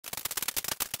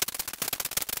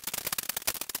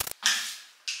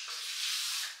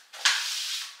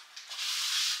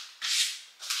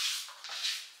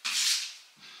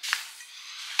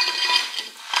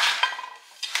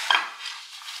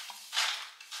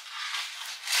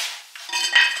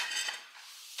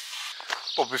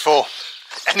But before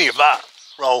any of that,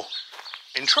 roll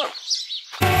intro.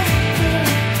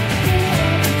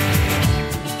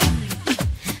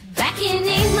 Back in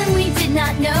England we did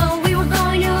not know we were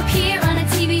going to appear on a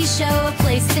TV show, a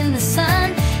place in the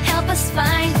sun, help us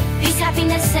find peace,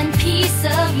 happiness and peace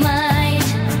of mind.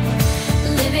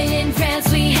 Living in France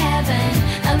we have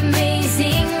an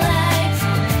amazing life.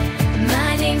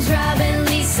 My name's Robin,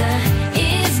 Lisa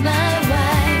is my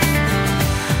wife.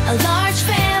 A large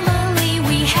family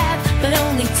we have, but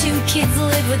only 2 kids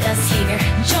live with us here.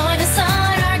 Join us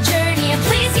on our journey and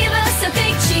please give us a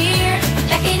big cheer.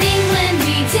 Back in England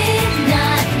we did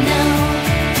not know.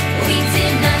 We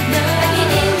did not know. Back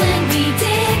in England we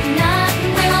did not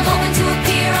know. We were going to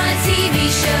appear on a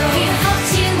TV show. We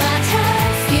hoped you might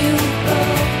have you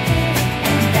both.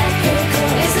 And that could go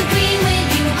is the green when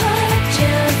you heard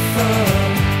your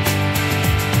phone.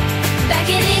 Back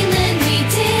in England we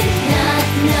did not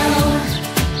know.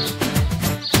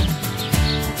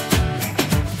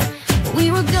 We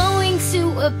were going to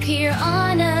appear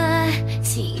on a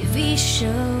TV show.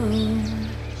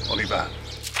 Oliver.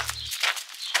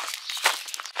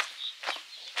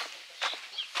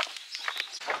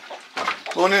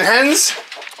 Morning, hens.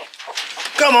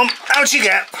 Come on, how'd you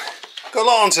get? Got a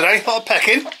lot on today, a lot of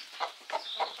pecking,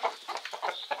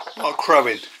 a lot of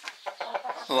crowing,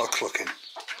 a lot of clucking.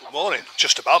 Good morning,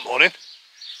 just about morning,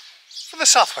 from the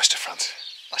southwest of France,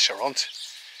 La Charente,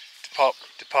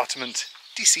 Department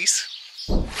d'Issis,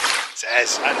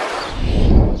 says, and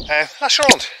La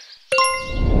Charente.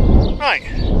 Right. I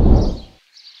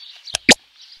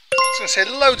was going to say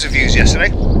loads of views yesterday.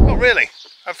 Not really.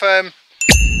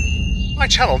 My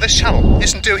channel, this channel,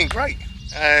 isn't doing great.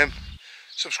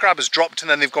 Subscribers dropped and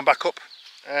then they've gone back up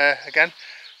again.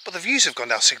 But the views have gone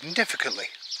down significantly.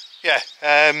 Yeah,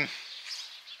 I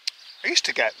used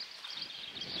to get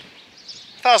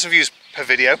 1,000 views per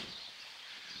video.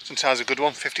 Sometimes a good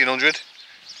one, 1,500.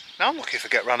 Now I'm looking for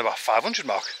get around about 500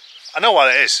 mark. I know why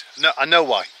that is. No, I know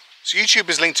why. So YouTube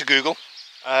is linked to Google.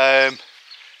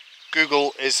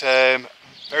 Google is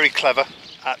very clever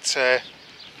at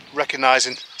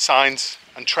recognising signs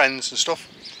and trends and stuff.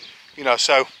 You know,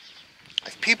 so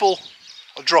if people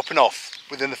are dropping off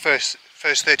within the first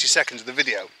 30 seconds of the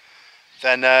video,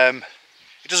 then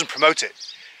it doesn't promote it.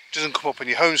 It doesn't come up on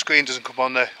your home screen, doesn't come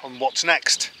on what's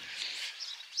next.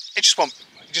 It just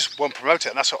won't promote it,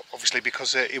 and that's obviously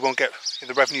because it won't get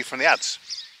the revenue from the ads.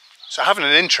 So having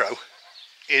an intro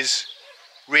is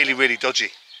really, really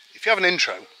dodgy. If you have an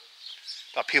intro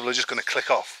that people are just going to click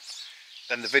off,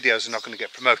 then the videos are not going to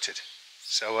get promoted.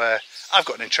 So I've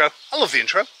got an intro. I love the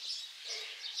intro.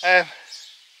 I'm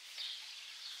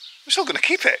still going to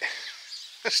keep it.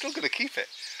 I'm still going to keep it,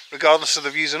 regardless of the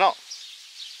views or not.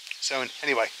 So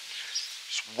anyway,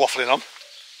 just waffling on.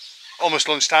 Almost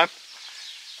lunchtime.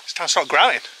 It's time to start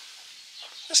grouting.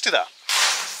 Let's do that.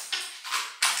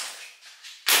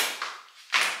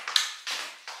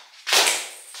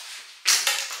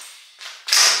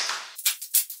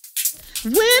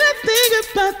 When I think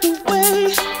about the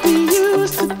way we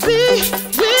used to be,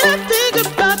 when I think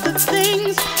about the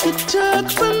things it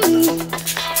took from me,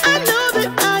 I know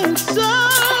that I am so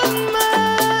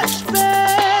much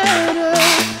better.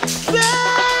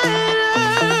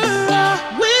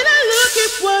 When I look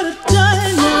at what I've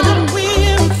done, now that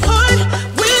we're apart,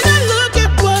 when I look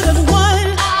at what I've won,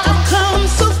 I've come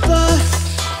so far.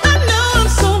 I know I'm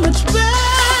so much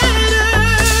better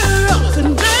off,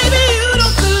 and baby, you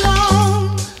don't belong.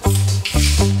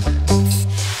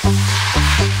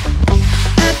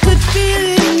 I could feel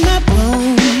it in my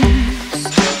bones.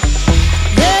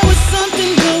 Yeah.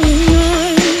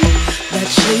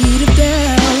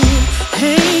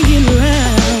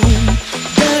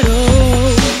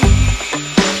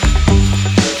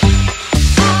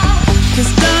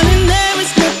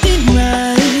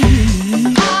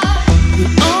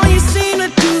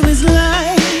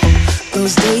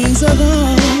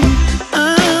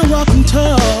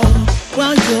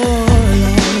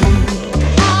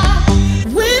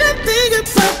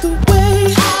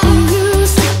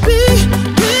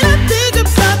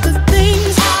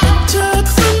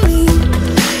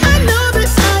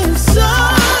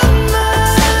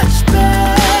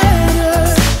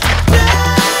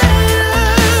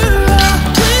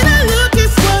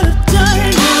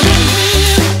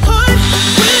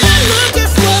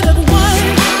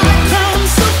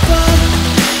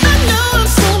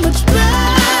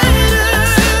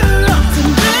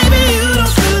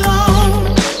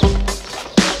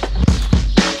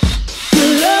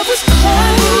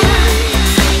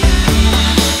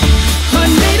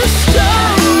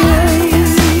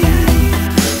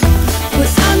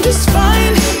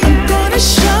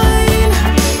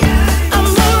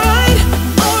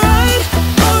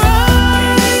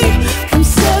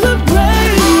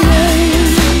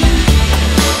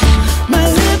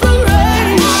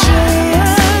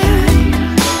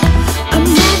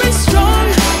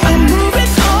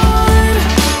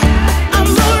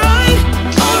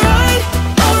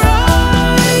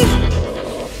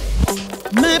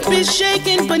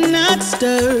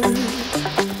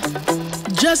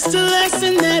 just a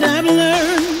lesson that I've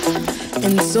learned.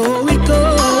 And so it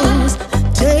goes,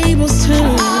 tables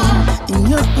turn in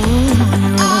your own.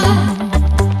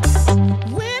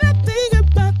 When I think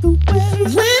about the way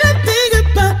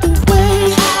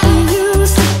we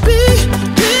used to be,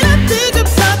 when I think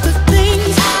about the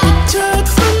things you took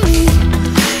from me,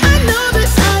 I know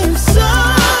that I am so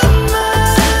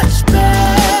much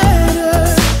better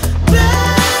off.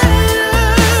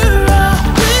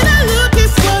 When I look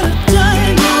at what I've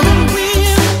done, now that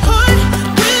we're apart,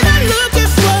 when I look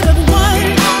at what I've won,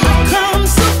 I've come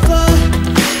so far.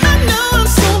 I know I'm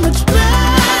so much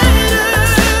better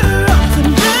off,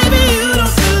 and baby, you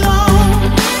don't belong.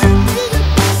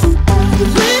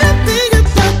 When I think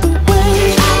about the way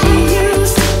we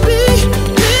used to be,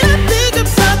 when I think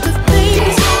about the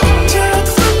things you took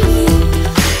from me,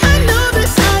 I know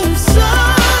that I am so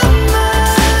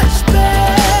much better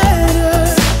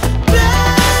off.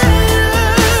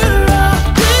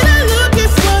 When I look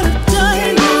at what I've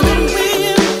done, now that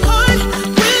we're apart,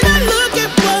 when I look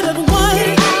at what I've won,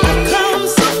 I've come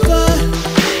so far.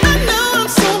 I know I'm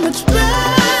so much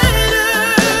better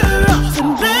off,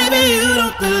 and baby, you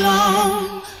don't belong.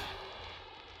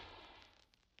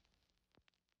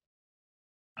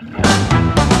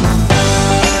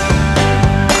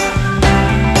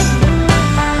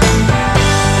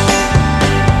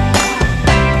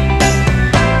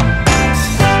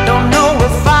 Don't know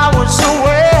if I was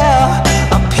aware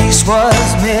a piece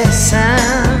was missing.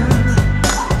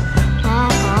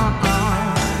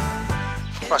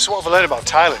 Right, so what have I learned about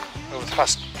tiling over the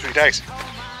past 3 days?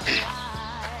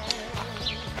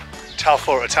 Tile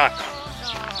floor at a time,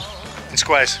 in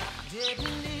squares,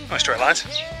 not in straight lines.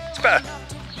 It's better,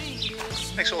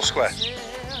 makes it all square.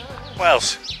 What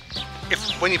else?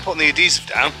 When you're putting the adhesive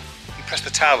down, you press the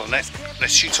towel on it and it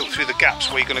shoots up through the gaps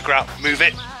where you're going to grout. Move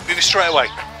it straight away.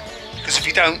 Because if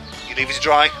you don't, you leave it to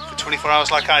dry for 24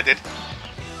 hours like I did,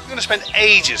 you're going to spend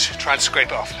ages trying to scrape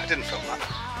it off. I didn't film that.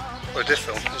 What I did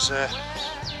film was my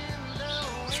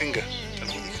finger. I don't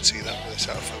know whether you can see that, whether it's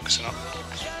out of focus or not.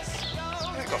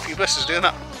 I've got a few blisters doing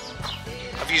that.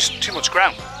 I've used too much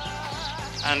grout.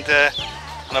 And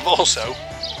I've also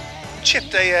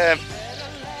chipped a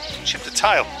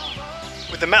tile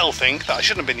with the metal thing that I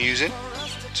shouldn't have been using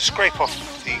to scrape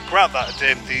off the grout, that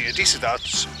the adhesive that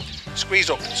squeezed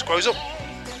up, squoze up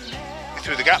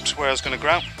through the gaps where I was going to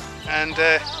grout, and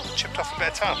chipped off a bit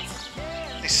of tile.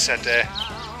 Lisa said,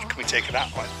 can we take it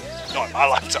out? Like, not in my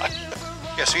lifetime.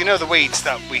 Yeah, so you know the weeds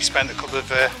that we spent a couple of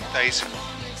days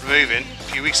removing a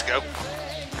few weeks ago?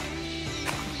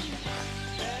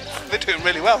 They're doing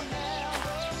really well.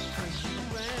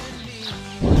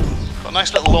 Got a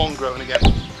nice little lawn growing again.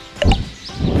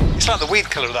 It's like the weed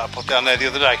killer that I put down there the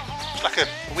other day. It's like a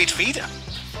weed feeder.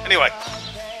 Anyway,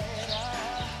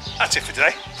 that's it for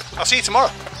today. I'll see you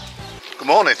tomorrow. Good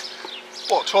morning.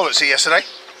 Bought a toilet seat yesterday.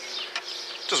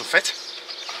 Doesn't fit.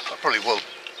 I probably would,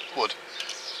 but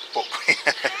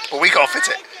we can't fit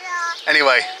it.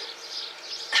 Anyway,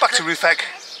 back to Rufek,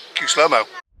 Q slow-mo.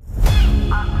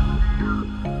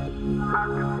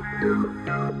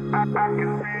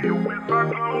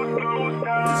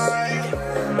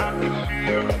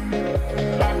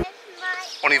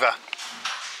 On y va.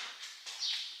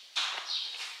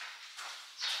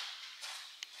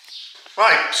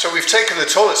 Right, so we've taken the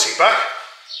toilet seat back,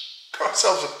 got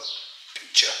ourselves a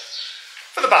picture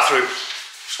for the bathroom.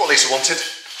 That's what Lisa wanted.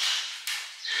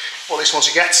 What Lisa wants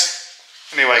to get.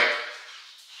 Anyway,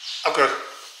 I've got to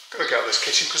get out of this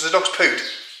kitchen because the dog's pooed.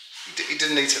 He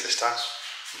didn't eat it this time,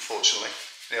 unfortunately.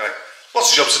 Anyway,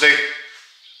 lots of jobs to do,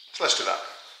 so let's do that.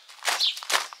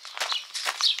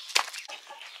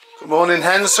 Good morning,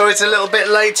 hen. Sorry it's a little bit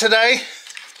late today.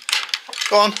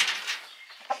 Go on,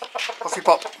 coffee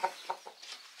pop.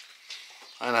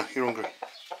 I know, you're hungry.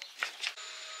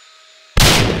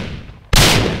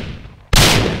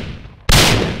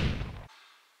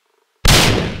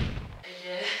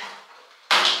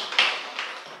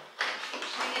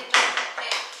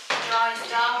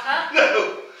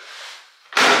 No.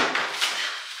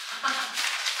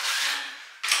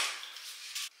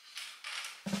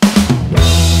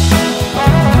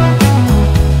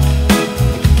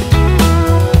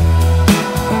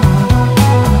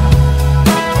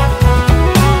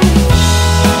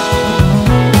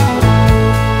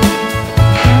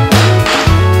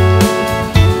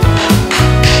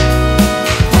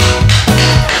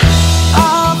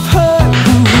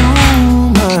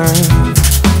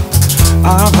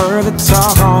 I've heard the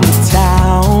talk on the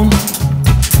town.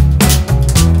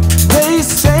 They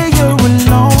say you're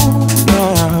alone,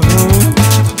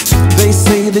 they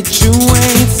say that you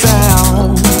ain't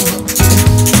sound,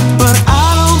 but I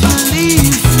don't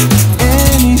believe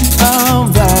any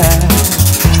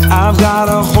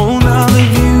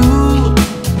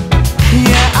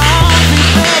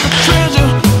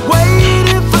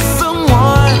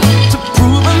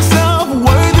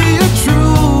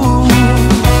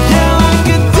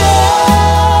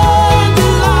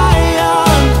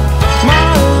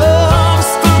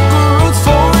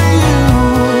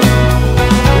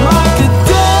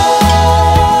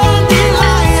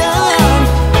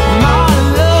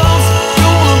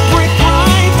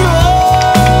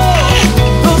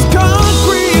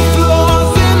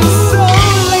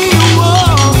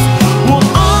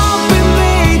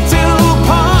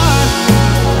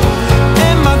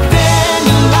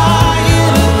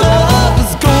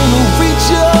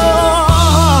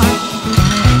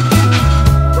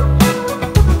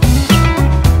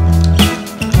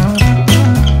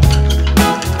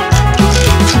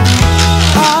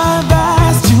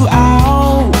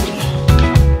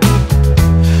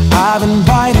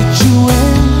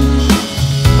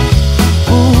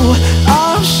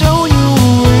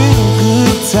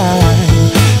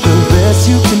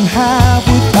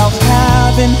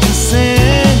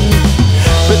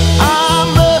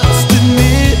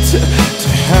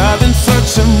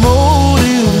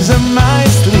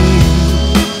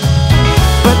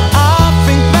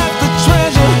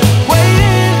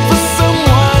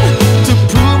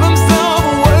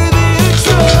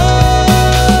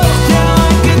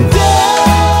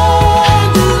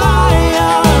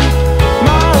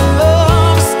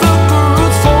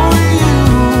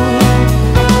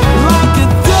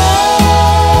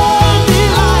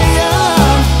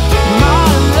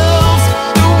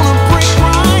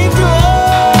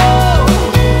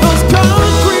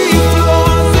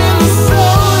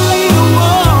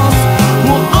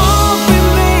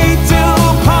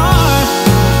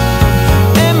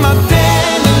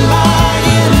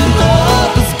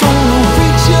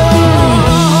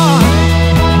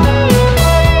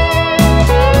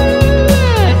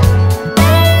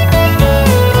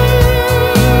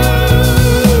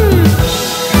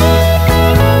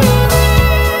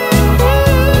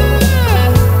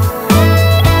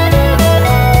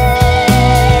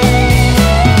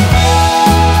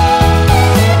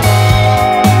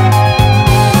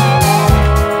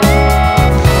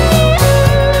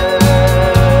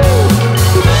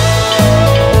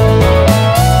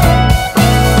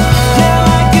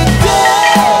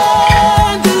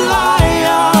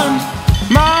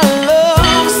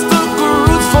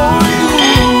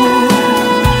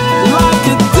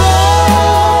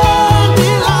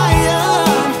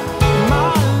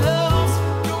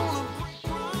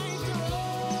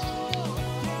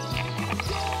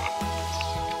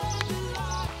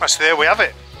Right, so there we have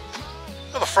it.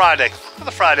 Another Friday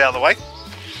out of the way.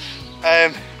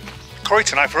 Curry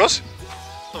tonight for us.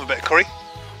 Love a bit of curry.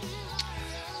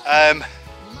 And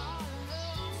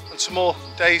some more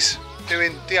days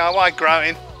doing DIY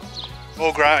grouting,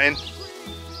 more grouting,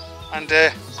 and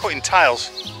cutting tiles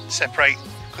to separate,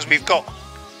 because we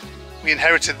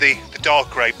inherited the dark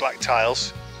grey black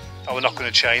tiles that we're not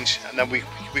going to change, and then we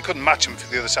couldn't match them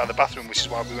for the other side of the bathroom, which is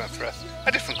why we went for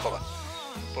a different colour.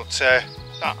 But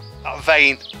that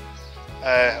vein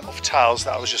of tiles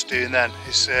that I was just doing then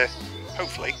is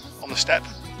hopefully on the step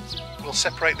will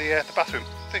separate the bathroom.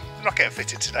 They're not getting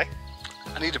fitted today.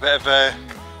 I need a bit of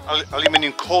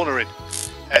aluminium cornering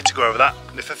to go over that,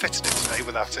 and if I fitted it today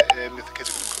without it, the kids are going to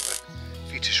cut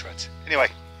the feet to shreds. Anyway,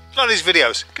 if you like these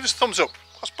videos, give us a thumbs up.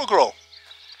 That's bugger all.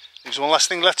 There's one last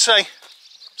thing let's say.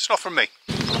 It's not from me.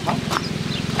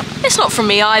 It's not from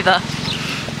me either.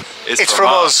 It's from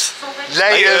us.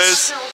 Laters.